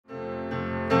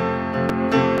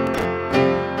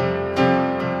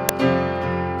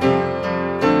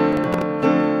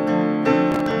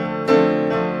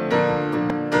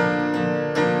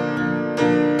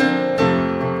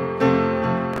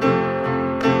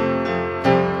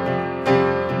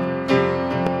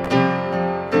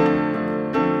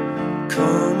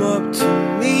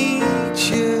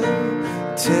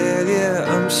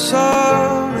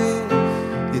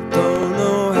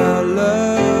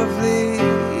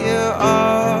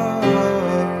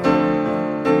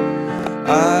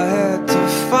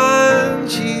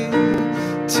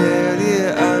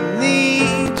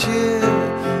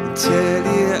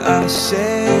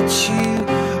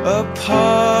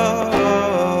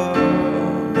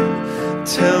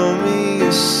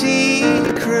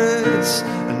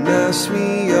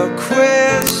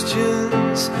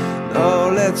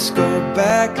let's go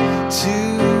back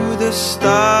to the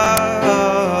start.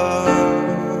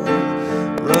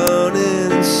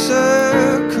 Running in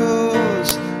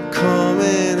circles,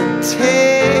 coming in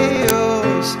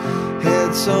tails,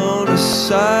 heads on the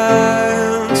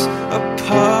sides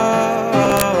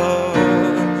apart.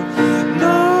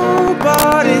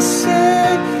 Nobody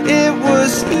said it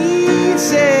was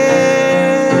easy.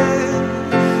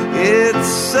 It's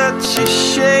such a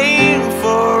shame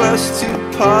for us to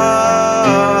part.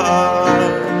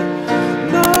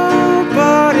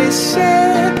 Nobody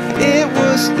said it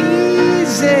was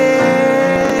easy.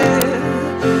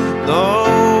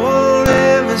 No one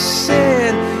ever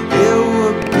said it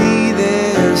would be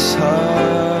this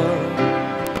hard.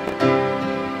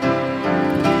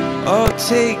 Oh,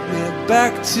 take me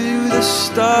back to the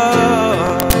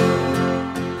start.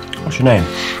 What's your name?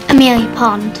 Amelia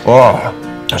Pond. Oh,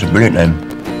 that's a brilliant name.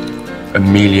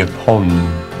 Amelia Pond.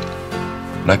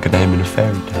 Like a name in a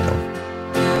fairy tale.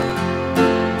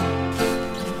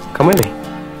 Come with me.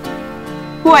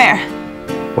 Where?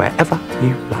 Wherever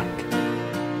you like.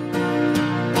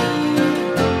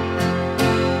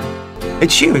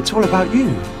 It's you, it's all about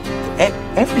you.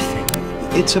 Everything.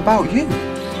 It's about you.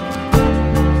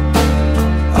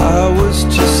 I was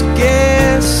just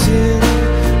guessing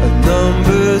at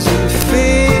numbers and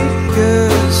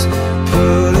figures,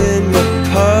 pulling your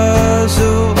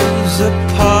puzzles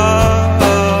apart.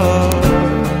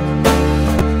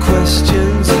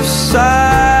 Questions of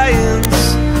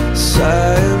science,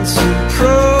 science and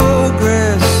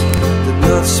progress, did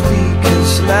not speak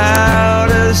as loud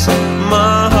as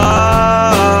my heart.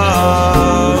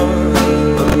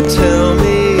 Tell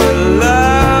me you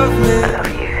love me. I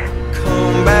love you.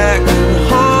 Come back and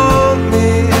haunt me.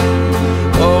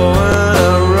 Oh, when I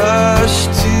rush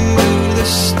to the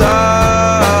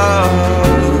start,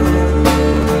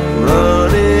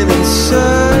 running in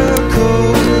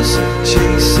circles,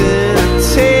 chasing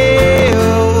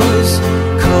tails,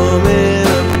 coming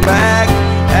back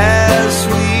as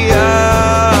we are.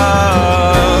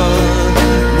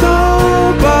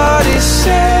 Nobody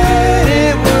said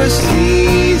it was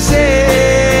easy.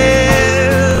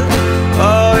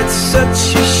 Oh, it's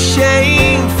such a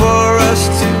shame for us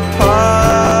to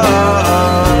part.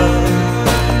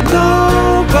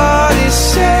 Nobody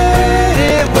said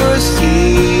it was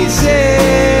easy.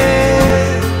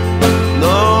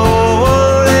 No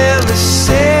one ever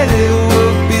said it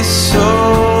would be so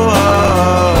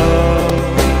hard.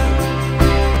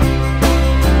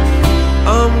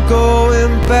 I'm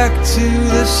going back to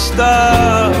the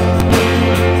start.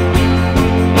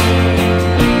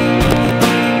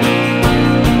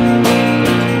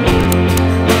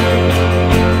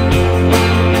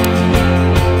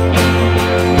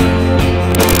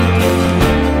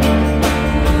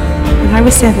 When I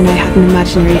was 7, I had an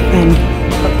imaginary friend.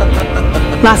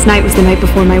 Last night was the night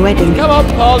before my wedding. Come on,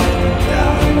 Pond.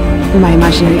 And my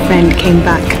imaginary friend came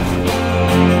back.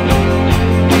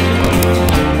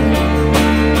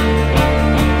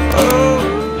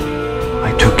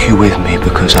 I took you with me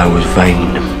because I was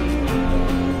vain.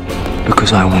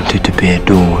 Because I wanted to be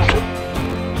adored.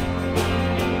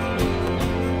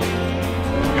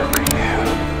 Look at you.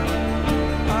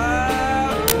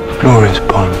 Glorious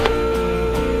Pond.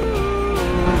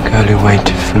 Girl who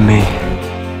waited for me.